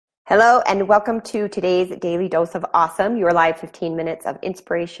Hello and welcome to today's Daily Dose of Awesome, your live 15 minutes of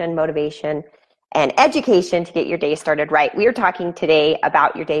inspiration, motivation, and education to get your day started right. We are talking today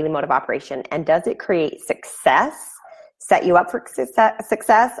about your daily mode of operation, and does it create success, set you up for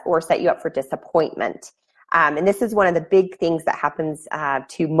success, or set you up for disappointment? And this is one of the big things that happens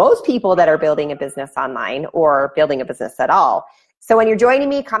to most people that are building a business online or building a business at all. So when you're joining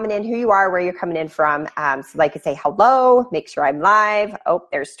me, coming in, who you are, where you're coming in from, so like I say hello, make sure I'm live. Oh,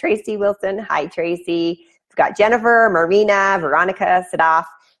 there's Tracy Wilson. Hi, Tracy. We've got Jennifer, Marina, Veronica, Sadaf.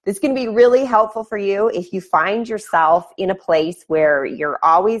 This is going to be really helpful for you if you find yourself in a place where you're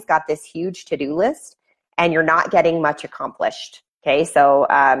always got this huge to-do list and you're not getting much accomplished. Okay, so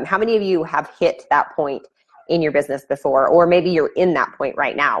how many of you have hit that point in your business before? Or maybe you're in that point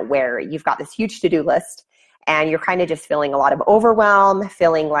right now where you've got this huge to-do list and you're kind of just feeling a lot of overwhelm,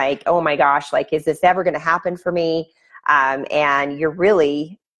 feeling like, oh my gosh, like, is this ever going to happen for me? And you're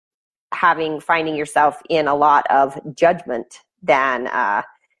really finding yourself in a lot of judgment than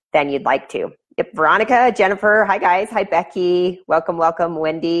you'd like to. Yep, Veronica, Jennifer, hi guys, hi Becky, welcome,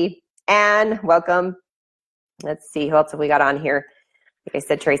 Wendy, Anne, welcome. Let's see, who else have we got on here? Like I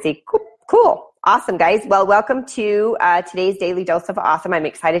said, Tracy, cool. Awesome, guys. Well, welcome to today's Daily Dose of Awesome. I'm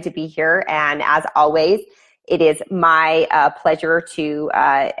excited to be here, and as always, it is my pleasure to,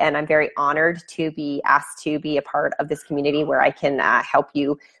 and I'm very honored to be asked to be a part of this community where I can help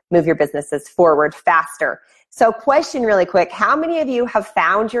you move your businesses forward faster. So question really quick, how many of you have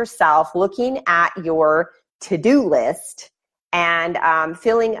found yourself looking at your to-do list and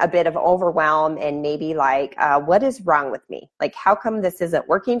feeling a bit of overwhelm and maybe like, what is wrong with me? Like, how come this isn't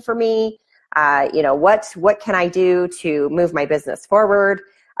working for me? What can I do to move my business forward?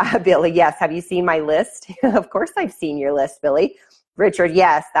 Billy, yes. Have you seen my list? Of course I've seen your list, Billy. Richard,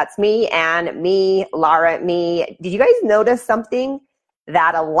 yes, that's me. And me, Laura, me. Did you guys notice something?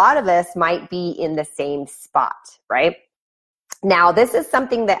 That a lot of us might be in the same spot, right? Now, this is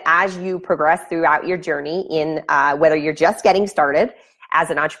something that as you progress throughout your journey in whether you're just getting started as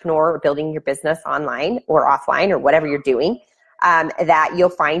an entrepreneur or building your business online or offline or whatever you're doing, that you'll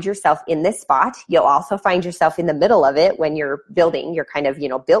find yourself in this spot. You'll also find yourself in the middle of it when you're building, you're kind of,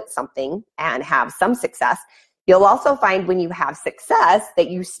 built something and have some success. You'll also find when you have success that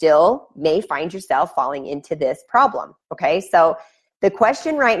you still may find yourself falling into this problem. Okay, so the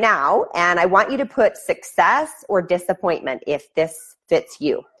question right now, and I want you to put success or disappointment if this fits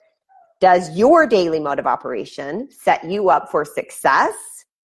you. Does your daily mode of operation set you up for success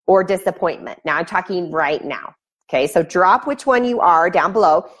or disappointment? Now I'm talking right now. Okay, so drop which one you are down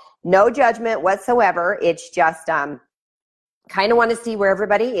below. No judgment whatsoever. It's just kind of want to see where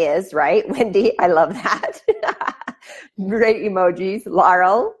everybody is, right? Wendy, I love that. Great emojis.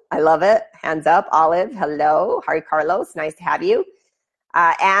 Laurel, I love it. Hands up. Olive, hello. Harry Carlos, nice to have you.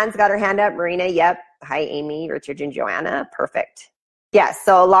 Anne's got her hand up. Marina, yep. Hi, Amy, Richard, and Joanna. Perfect. Yes,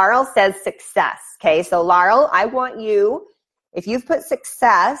 so Laurel says success. Okay, so Laurel, I want you, if you've put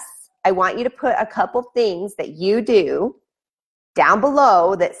success, I want you to put a couple things that you do down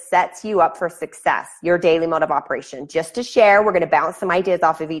below that sets you up for success, your daily mode of operation. Just to share, we're going to bounce some ideas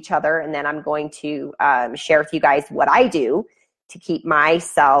off of each other, and then I'm going to share with you guys what I do to keep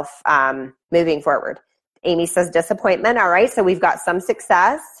myself moving forward. Amy says disappointment. All right, so we've got some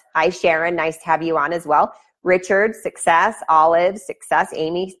success. Hi, Sharon. Nice to have you on as well. Richard, success. Olive, success.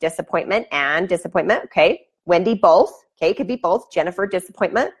 Amy, disappointment and disappointment. Okay. Wendy, both. Okay, could be both. Jennifer,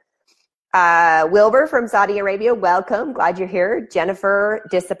 disappointment. Wilbur from Saudi Arabia, welcome. Glad you're here. Jennifer,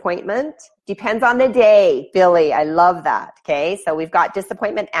 disappointment. Depends on the day. Billy, I love that. Okay, so we've got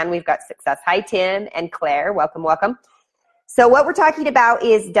disappointment and we've got success. Hi, Tim and Claire. Welcome. So what we're talking about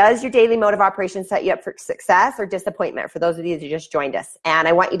is, does your daily mode of operation set you up for success or disappointment? For those of you that just joined us. And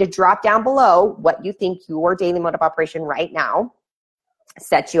I want you to drop down below what you think your daily mode of operation right now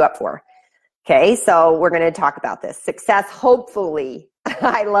sets you up for. Okay, so we're going to talk about this. Success, hopefully.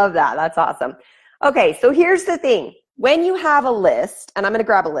 I love that. That's awesome. Okay, so here's the thing. When you have a list, and I'm going to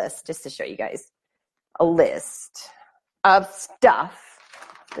grab a list just to show you guys a list of stuff.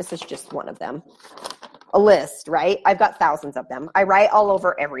 This is just one of them. A list, right? I've got thousands of them. I write all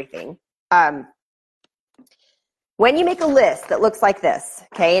over everything. When you make a list that looks like this,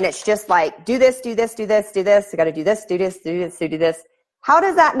 okay, and it's just like, do this, do this, do this, do this. I got to do this, do this, do this, do this. How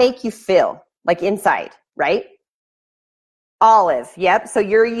does that make you feel? Like inside, right? Olive, yep. So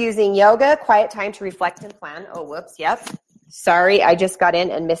you're using yoga, quiet time to reflect and plan. Oh, whoops, yep. Sorry, I just got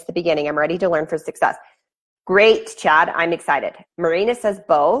in and missed the beginning. I'm ready to learn for success. Great, Chad. I'm excited. Marina says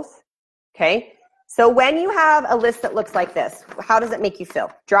both. Okay. So when you have a list that looks like this, how does it make you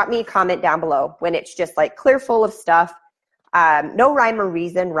feel? Drop me a comment down below when it's just like clear full of stuff. No rhyme or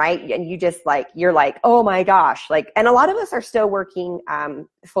reason, right? And you just like, you're like, oh my gosh. Like, and a lot of us are still working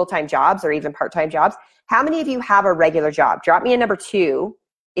full-time jobs or even part-time jobs. How many of you have a regular job? Drop me a number 2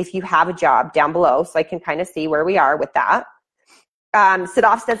 if you have a job down below so I can kind of see where we are with that.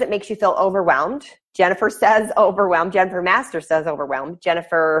 Sadaf says it makes you feel overwhelmed. Jennifer says overwhelmed. Jennifer Master says overwhelmed.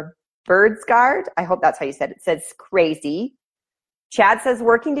 Jennifer Birdsgard, I hope that's how you said it, says crazy. Chad says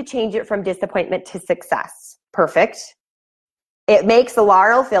working to change it from disappointment to success. Perfect. It makes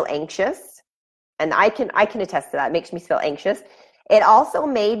Laurel feel anxious. And I can attest to that. It makes me feel anxious. It also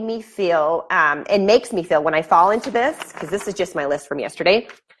made me feel, and makes me feel when I fall into this, because this is just my list from yesterday,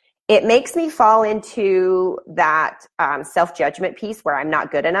 it makes me fall into that self-judgment piece where I'm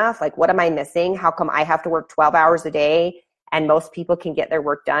not good enough. Like, what am I missing? How come I have to work 12 hours a day and most people can get their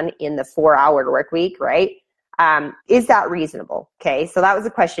work done in the 4-hour work week, right? Is that reasonable? Okay, so that was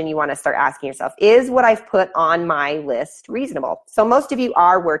a question you want to start asking yourself. Is what I've put on my list reasonable? So most of you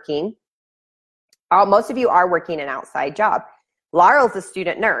are working an outside job. Laurel's a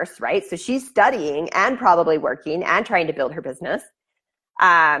student nurse, right? So she's studying and probably working and trying to build her business.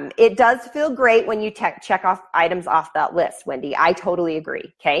 It does feel great when you check off items off that list, Wendy. I totally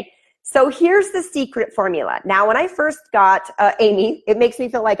agree, okay? So here's the secret formula. Now, when I first got Amy, it makes me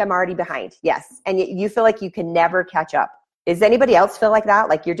feel like I'm already behind. Yes, and you feel like you can never catch up. Does anybody else feel like that?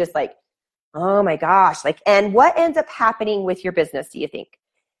 Like you're just like, oh my gosh. Like, and what ends up happening with your business, do you think?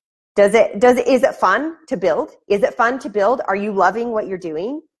 Is it fun to build? Is it fun to build? Are you loving what you're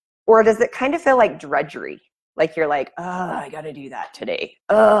doing? Or does it kind of feel like drudgery? Like you're like, oh, I got to do that today.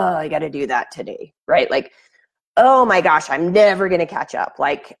 Oh, I got to do that today, right? Like, oh my gosh, I'm never going to catch up.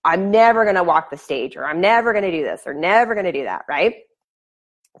 Like, I'm never going to walk the stage, or I'm never going to do this, or never going to do that, right?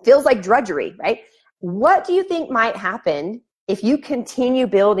 Feels like drudgery, right? What do you think might happen if you continue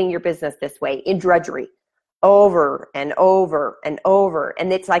building your business this way in drudgery over and over and over?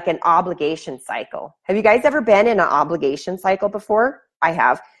 And it's like an obligation cycle. Have you guys ever been in an obligation cycle before? I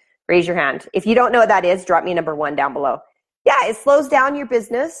have. Raise your hand. If you don't know what that is, drop me number 1 down below. Yeah, it slows down your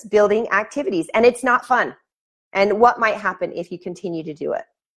business building activities, and it's not fun. And what might happen if you continue to do it?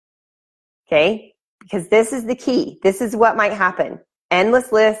 Okay, because this is the key. This is what might happen.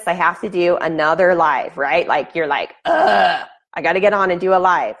 Endless lists. I have to do another live, right? Like you're like, ugh, I got to get on and do a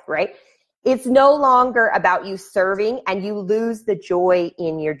live, right? It's no longer about you serving, and you lose the joy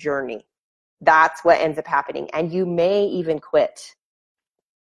in your journey. That's what ends up happening. And you may even quit.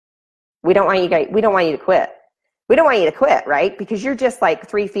 We don't want you to quit. We don't want you to quit, right? Because you're just like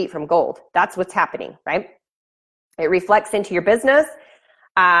 3 feet from gold. That's what's happening, right? It reflects into your business.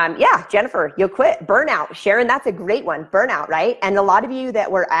 Yeah, Jennifer, you'll quit. Burnout. Sharon, that's a great one. Burnout, right? And a lot of you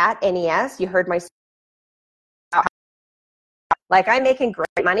that were at NES, you heard my story. Like, I'm making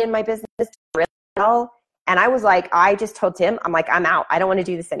great money in my business, really well. And I was like, I just told Tim, I'm like, I'm out. I don't want to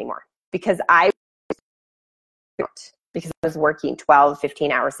do this anymore because I was working 12,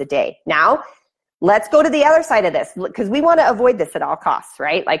 15 hours a day. Now, let's go to the other side of this, because we want to avoid this at all costs,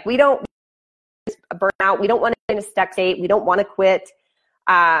 right? Like, we don't burn out. We don't want to be in a stuck state. We don't want to quit.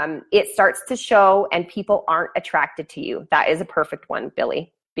 It starts to show, and people aren't attracted to you. That is a perfect one,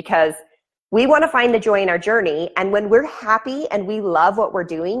 Billy, because we want to find the joy in our journey. And when we're happy and we love what we're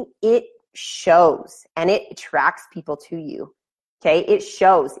doing, it shows and it attracts people to you. Okay. It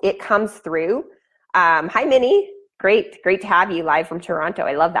shows, it comes through. Hi, Minnie. Great to have you live from Toronto.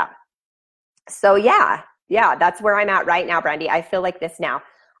 I love that. So yeah, that's where I'm at right now, Brandy. I feel like this now.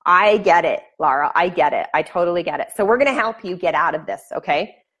 I get it, Laura. I get it. I totally get it. So we're going to help you get out of this.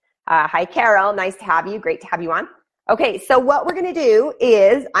 Okay. Hi, Carol. Nice to have you. Great to have you on. Okay. So what we're going to do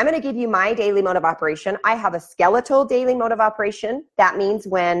is I'm going to give you my daily mode of operation. I have a skeletal daily mode of operation. That means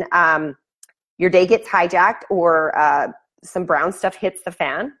when your day gets hijacked or some brown stuff hits the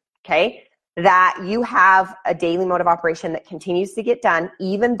fan, okay, that you have a daily mode of operation that continues to get done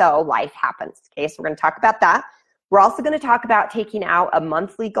even though life happens. Okay, so we're going to talk about that. We're also going to talk about taking out a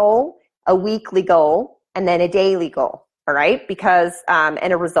monthly goal, a weekly goal, and then a daily goal. All right, because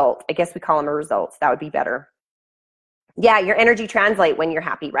and a result. I guess we call them a results. That would be better. Yeah, your energy translate when you're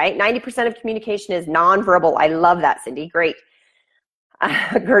happy, right? 90% of communication is nonverbal. I love that, Cindy. Great.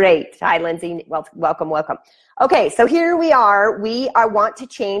 Great. Hi, Lindsay. Welcome. Okay, so here we are. We want to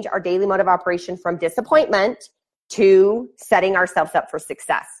change our daily mode of operation from disappointment to setting ourselves up for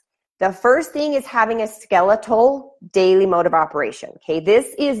success. The first thing is having a skeletal daily mode of operation. Okay,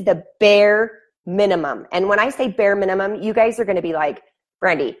 this is the bare minimum. And when I say bare minimum, you guys are going to be like,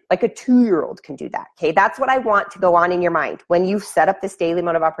 Brandy, like a 2-year-old can do that. Okay, that's what I want to go on in your mind. When you set up this daily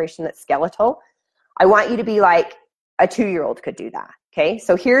mode of operation that's skeletal, I want you to be like, a 2-year-old could do that. Okay,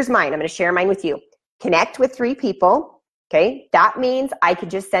 so here's mine. I'm going to share mine with you. Connect with 3 people. Okay, that means I could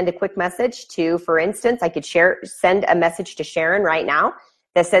just send a quick message to, for instance, I could send a message to Sharon right now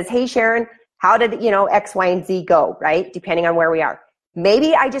that says, hey, Sharon, how did, X, Y, and Z go, right? Depending on where we are.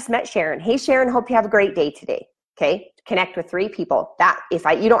 Maybe I just met Sharon. Hey, Sharon, hope you have a great day today. Okay, connect with 3 people. That if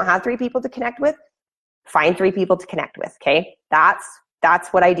you don't have 3 people to connect with, find 3 people to connect with. Okay, that's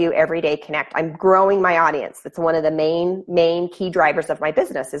what I do every day. Connect. I'm growing my audience. That's one of the main key drivers of my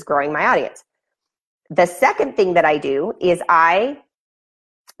business is growing my audience. The second thing that I do is I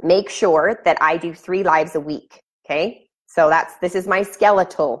make sure that I do 3 lives a week. Okay, so this is my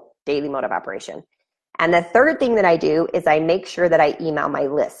skeletal daily mode of operation. And the third thing that I do is I make sure that I email my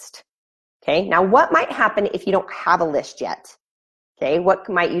list. Okay, now what might happen if you don't have a list yet? Okay, what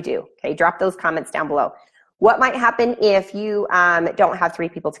might you do? Okay, drop those comments down below. What might happen if you don't have 3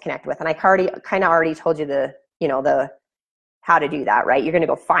 people to connect with? And I kind of already told you the how to do that, right? You're going to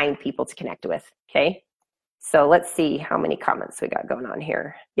go find people to connect with. Okay, so let's see how many comments we got going on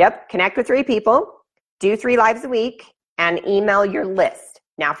here. Yep, connect with 3 people, do 3 lives a week, and email your list.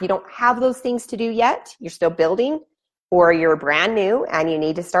 Now, if you don't have those things to do yet, you're still building, or you're brand new and you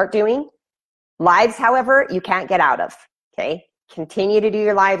need to start doing lives, however, you can't get out of. Okay, continue to do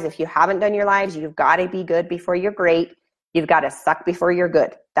your lives. If you haven't done your lives, you've got to be good before you're great. You've got to suck before you're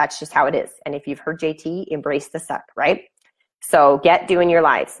good. That's just how it is. And if you've heard JT, embrace the suck, right? So get doing your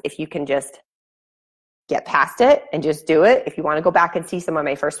lives. If you can just get past it and just do it. If you want to go back and see some of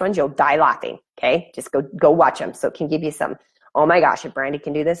my first ones, you'll die laughing. Okay, just go watch them. So it can give you some, oh my gosh, if Brandy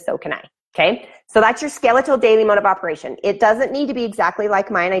can do this, so can I. Okay, so that's your skeletal daily mode of operation. It doesn't need to be exactly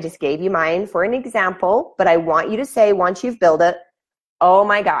like mine. I just gave you mine for an example, but I want you to say once you've built it, oh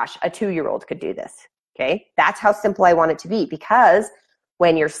my gosh, a 2-year-old could do this. Okay, that's how simple I want it to be, because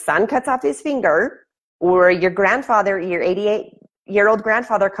when your son cuts off his finger, or your grandfather, your 88-year-old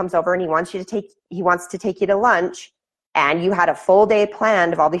grandfather comes over and he wants to take you to lunch, and you had a full day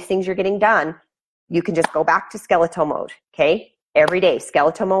planned of all these things you're getting done, you can just go back to skeletal mode. Okay. Every day,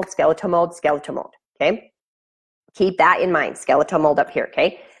 skeletal mode, skeletal mode, skeletal mode, okay? Keep that in mind, skeletal mode up here,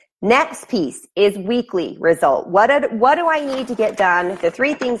 okay? Next piece is weekly result. What do I need to get done? The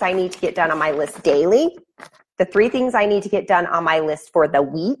 3 things I need to get done on my list daily, the 3 things I need to get done on my list for the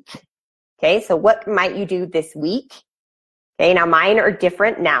week, okay? So what might you do this week? Okay, now mine are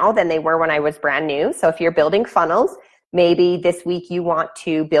different now than they were when I was brand new. So if you're building funnels, maybe this week you want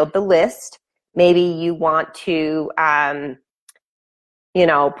to build the list. Maybe you want to,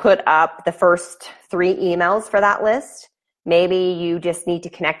 put up the first 3 emails for that list. Maybe you just need to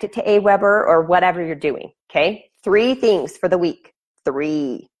connect it to Aweber or whatever you're doing, okay? 3 things for the week.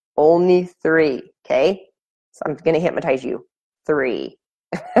 3. Only 3, okay? So I'm going to hypnotize you. 3.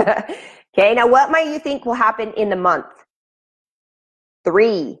 Okay, now what might you think will happen in the month?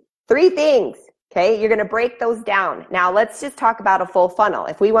 3 things, okay? You're going to break those down. Now let's just talk about a full funnel.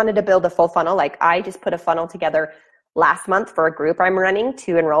 If we wanted to build a full funnel, like I just put a funnel together last month for a group I'm running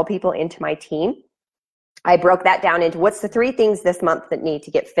to enroll people into my team. I broke that down into what's the 3 things this month that need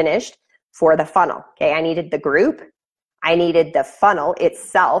to get finished for the funnel. Okay, I needed the group. I needed the funnel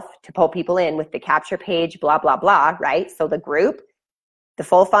itself to pull people in with the capture page, blah, blah, blah, right? So the group, the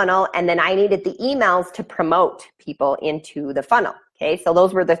full funnel, and then I needed the emails to promote people into the funnel. Okay, so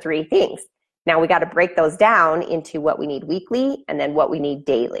those were the 3 things. Now we got to break those down into what we need weekly and then what we need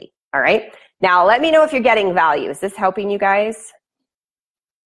daily. All right. Now let me know if you're getting value. Is this helping you guys?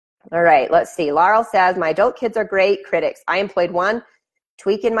 All right, let's see. Laurel says, my adult kids are great critics. I employed one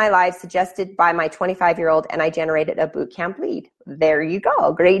tweak in my life suggested by my 25-year-old, and I generated a boot camp lead. There you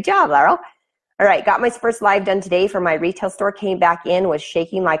go. Great job, Laurel. All right, got my first live done today for my retail store, came back in, was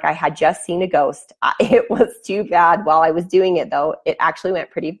shaking like I had just seen a ghost. It was too bad while I was doing it, though. It actually went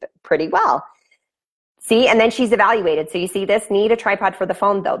pretty well. See, and then she's evaluated. So you see this, need a tripod for the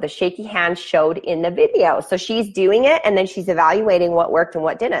phone though. The shaky hand showed in the video. So she's doing it and then she's evaluating what worked and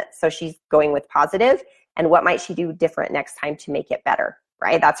what didn't. So she's going with positive and what might she do different next time to make it better,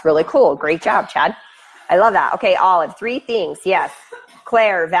 right? That's really cool. Great job, Chad. I love that. Okay, Olive, 3 things. Yes.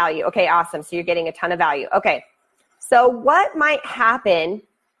 Claire, value. Okay, awesome. So you're getting a ton of value. Okay, so what might happen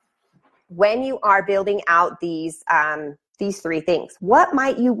when you are building out these 3 things? What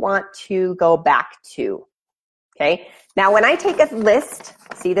might you want to go back to? Okay. Now, when I take a list,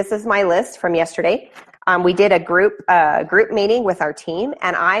 see, this is my list from yesterday. We did a group meeting with our team,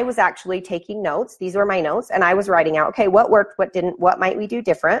 and I was actually taking notes. These were my notes, and I was writing out, okay, what worked, what didn't, what might we do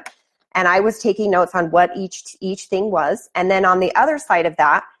different? And I was taking notes on what each thing was. And then on the other side of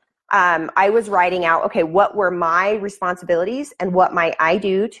that, I was writing out, okay, what were my responsibilities and what might I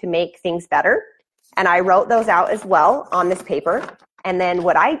do to make things better? And I wrote those out as well on this paper. And then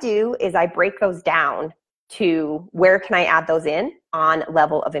what I do is I break those down to where can I add those in on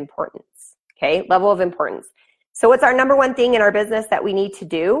level of importance. Okay, level of importance. So what's our number one thing in our business that we need to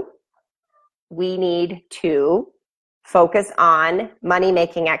do? We need to focus on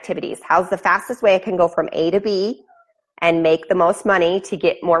money-making activities. How's the fastest way I can go from A to B and make the most money to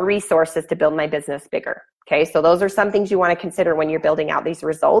get more resources to build my business bigger? Okay, so those are some things you want to consider when you're building out these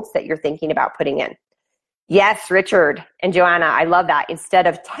results that you're thinking about putting in. Yes, Richard and Joanna, I love that. Instead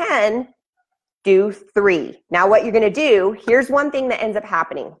of 10, do 3. Now what you're going to do, here's one thing that ends up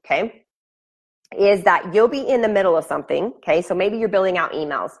happening, okay, is that you'll be in the middle of something, okay? So maybe you're building out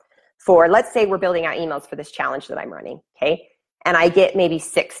emails for, let's say we're building out emails for this challenge that I'm running, okay? And I get maybe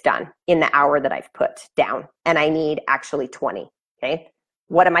 6 done in the hour that I've put down, and I need actually 20, okay?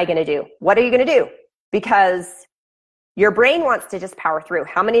 What am I going to do? What are you going to do? Because your brain wants to just power through.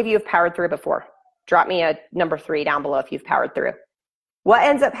 How many of you have powered through before? Drop me a number 3 down below if you've powered through. What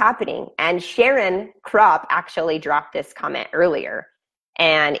ends up happening, and Sharon Krupp actually dropped this comment earlier,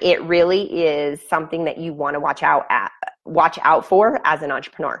 and it really is something that you want to watch out for as an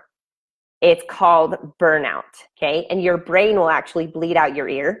entrepreneur. It's called burnout, okay? And your brain will actually bleed out your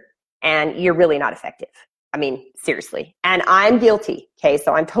ear, and you're really not effective. I mean, seriously. And I'm guilty, okay?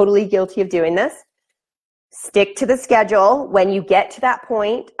 So I'm totally guilty of doing this. Stick to the schedule. When you get to that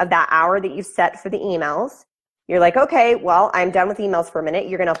point of that hour that you set for the emails, you're like, okay, well, I'm done with emails for a minute.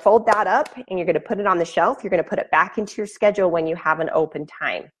 You're going to fold that up and you're going to put it on the shelf. You're going to put it back into your schedule when you have an open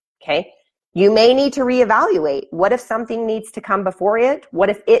time, okay? You may need to reevaluate. What if something needs to come before it? What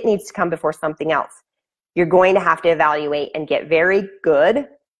if it needs to come before something else? You're going to have to evaluate and get very good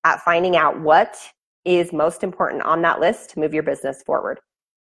at finding out what is most important on that list to move your business forward.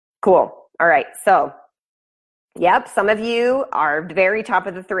 Cool. All right. So, yep, some of you are very top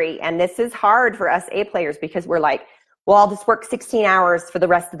of the 3. And this is hard for us A players because we're like, well, I'll just work 16 hours for the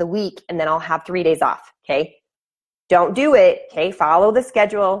rest of the week and then I'll have 3 days off, okay? Don't do it, okay? Follow the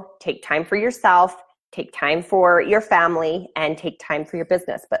schedule. Take time for yourself. Take time for your family and take time for your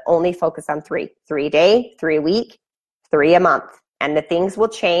business, but only focus on 3. 3 a day, 3 a week, 3 a month. And the things will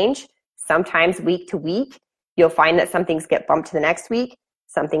change. Sometimes week to week, you'll find that some things get bumped to the next week.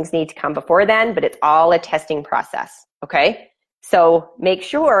 Some things need to come before then, but it's all a testing process, okay? So make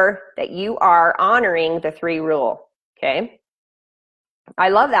sure that you are honoring the 3 rule, okay? I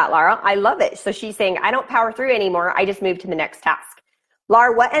love that, Laura. I love it. So she's saying, I don't power through anymore. I just moved to the next task.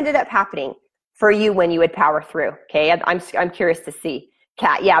 Laura, what ended up happening for you when you would power through? Okay, I'm curious to see.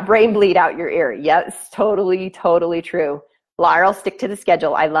 Kat, yeah, brain bleed out your ear. Yes, totally, totally true. Laura, I'll stick to the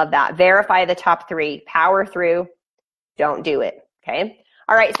schedule. I love that. Verify the top 3. Power through. Don't do it, okay?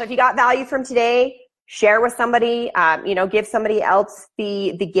 All right, so if you got value from today, share with somebody, give somebody else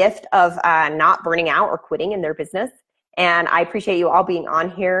the gift of not burning out or quitting in their business. And I appreciate you all being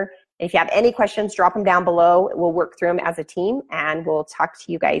on here. If you have any questions, drop them down below. We'll work through them as a team, and we'll talk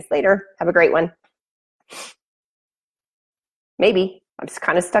to you guys later. Have a great one. Maybe. I'm just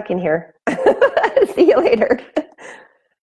kind of stuck in here. See you later.